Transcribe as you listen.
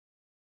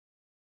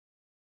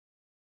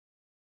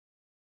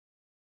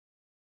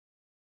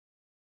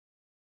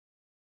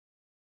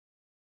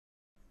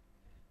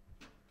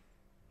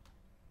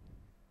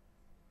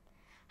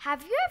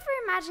Have you ever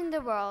imagined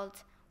a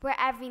world where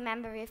every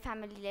member of your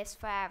family lives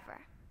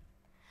forever?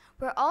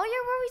 Where all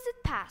your worries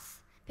would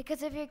pass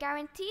because of your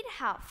guaranteed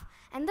health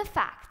and the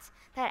fact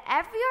that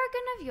every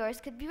organ of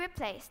yours could be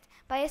replaced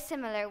by a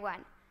similar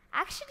one,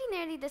 actually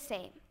nearly the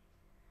same.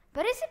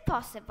 But is it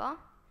possible?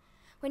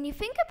 When you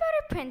think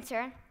about a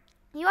printer,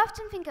 you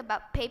often think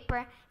about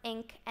paper,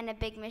 ink, and a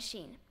big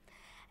machine.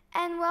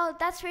 And well,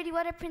 that's really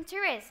what a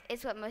printer is.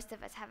 It's what most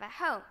of us have at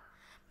home.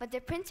 But the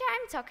printer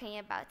I'm talking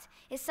about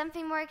is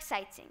something more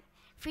exciting,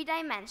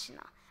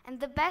 three-dimensional, and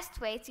the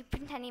best way to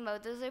print any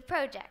models or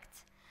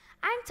projects.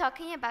 I'm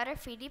talking about a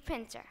 3D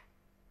printer.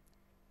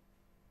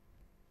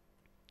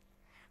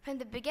 From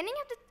the beginning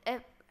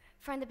of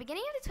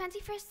the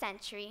 21st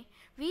century,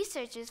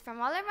 researchers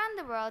from all around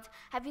the world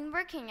have been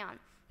working on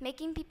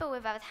making people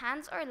without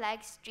hands or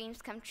legs'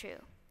 dreams come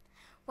true.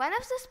 One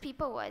of those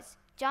people was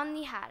John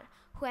Nihal,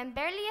 who, when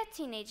barely a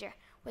teenager,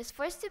 was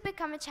forced to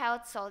become a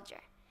child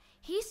soldier.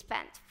 He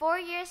spent 4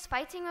 years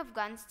fighting with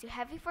guns too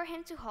heavy for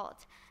him to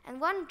hold,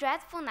 and one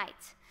dreadful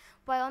night,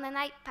 while on a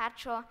night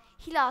patrol,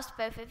 he lost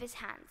both of his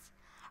hands.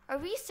 A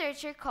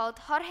researcher called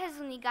Jorge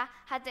Zuniga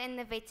had the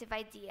innovative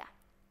idea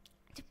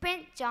to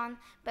print John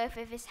both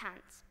of his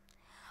hands.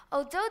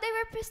 Although they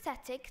were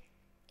prosthetic,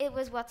 it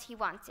was what he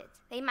wanted.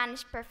 They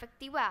managed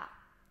perfectly well.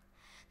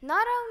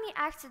 Not only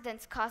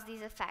accidents cause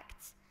these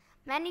effects,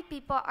 many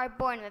people are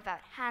born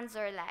without hands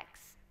or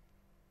legs.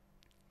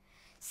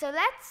 So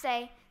let's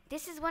say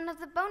this is one of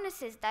the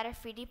bonuses that a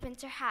 3D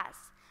printer has,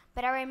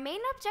 but our main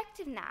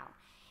objective now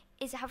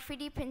is how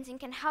 3D printing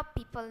can help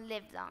people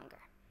live longer.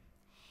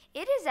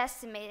 It is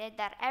estimated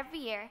that every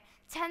year,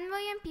 10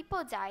 million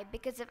people die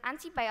because of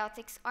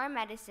antibiotics or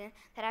medicine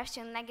that have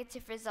shown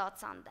negative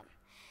results on them.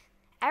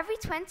 Every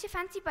 20th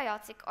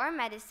antibiotic or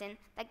medicine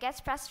that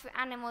gets passed through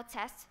animal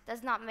tests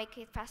does not make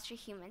it past through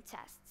human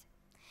tests.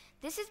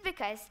 This is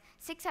because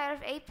 6 out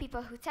of 8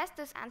 people who test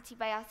those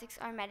antibiotics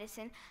or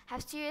medicine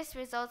have serious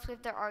results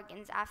with their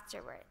organs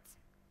afterwards.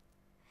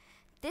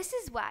 This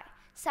is why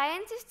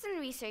scientists and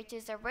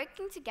researchers are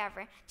working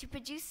together to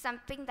produce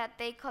something that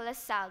they call a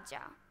cell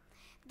gel.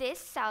 This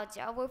cell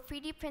gel will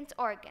 3D print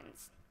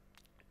organs.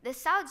 The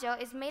cell gel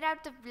is made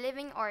out of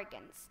living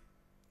organs.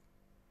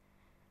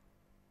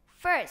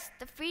 First,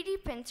 the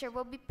 3D printer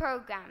will be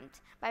programmed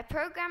by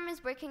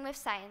programmers working with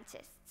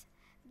scientists.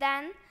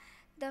 Then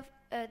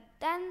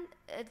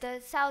the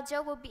cell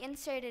gel will be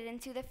inserted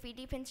into the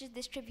 3D printer's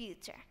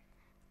distributor.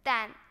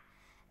 Then,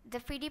 the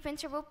 3D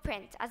printer will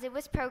print as it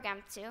was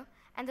programmed to,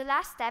 and the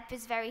last step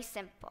is very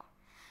simple.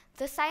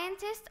 The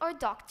scientists or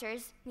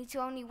doctors need to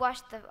only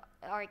wash the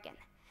organ.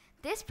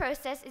 This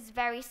process is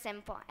very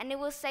simple, and it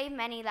will save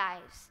many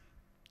lives.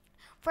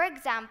 For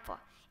example,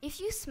 if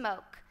you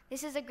smoke,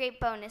 this is a great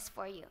bonus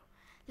for you.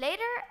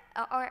 Later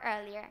or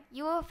earlier,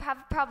 you will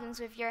have problems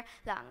with your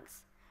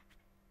lungs.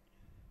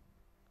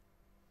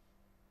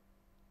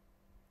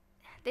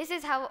 This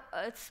is how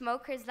a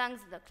smoker's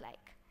lungs look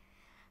like.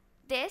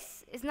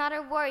 This is not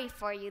a worry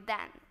for you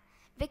then,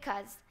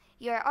 because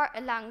your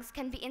lungs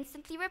can be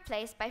instantly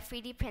replaced by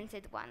 3D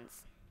printed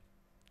ones.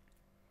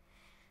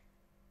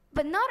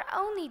 But not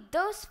only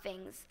those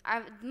things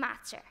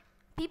matter.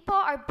 People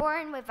are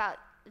born without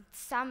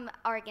some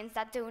organs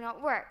that do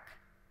not work.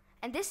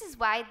 And this is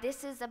why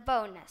this is a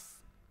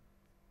bonus.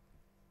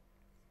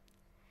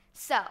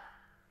 So,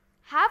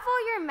 have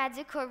all your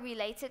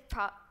medical-related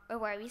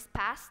worries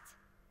passed?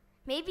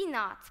 Maybe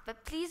not,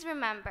 but please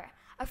remember,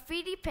 a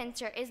 3D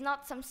printer is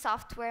not some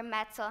software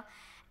metal,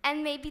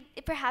 and maybe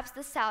perhaps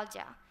the cell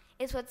gel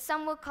is what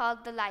some will call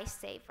the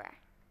lifesaver.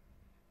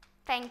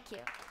 Thank you.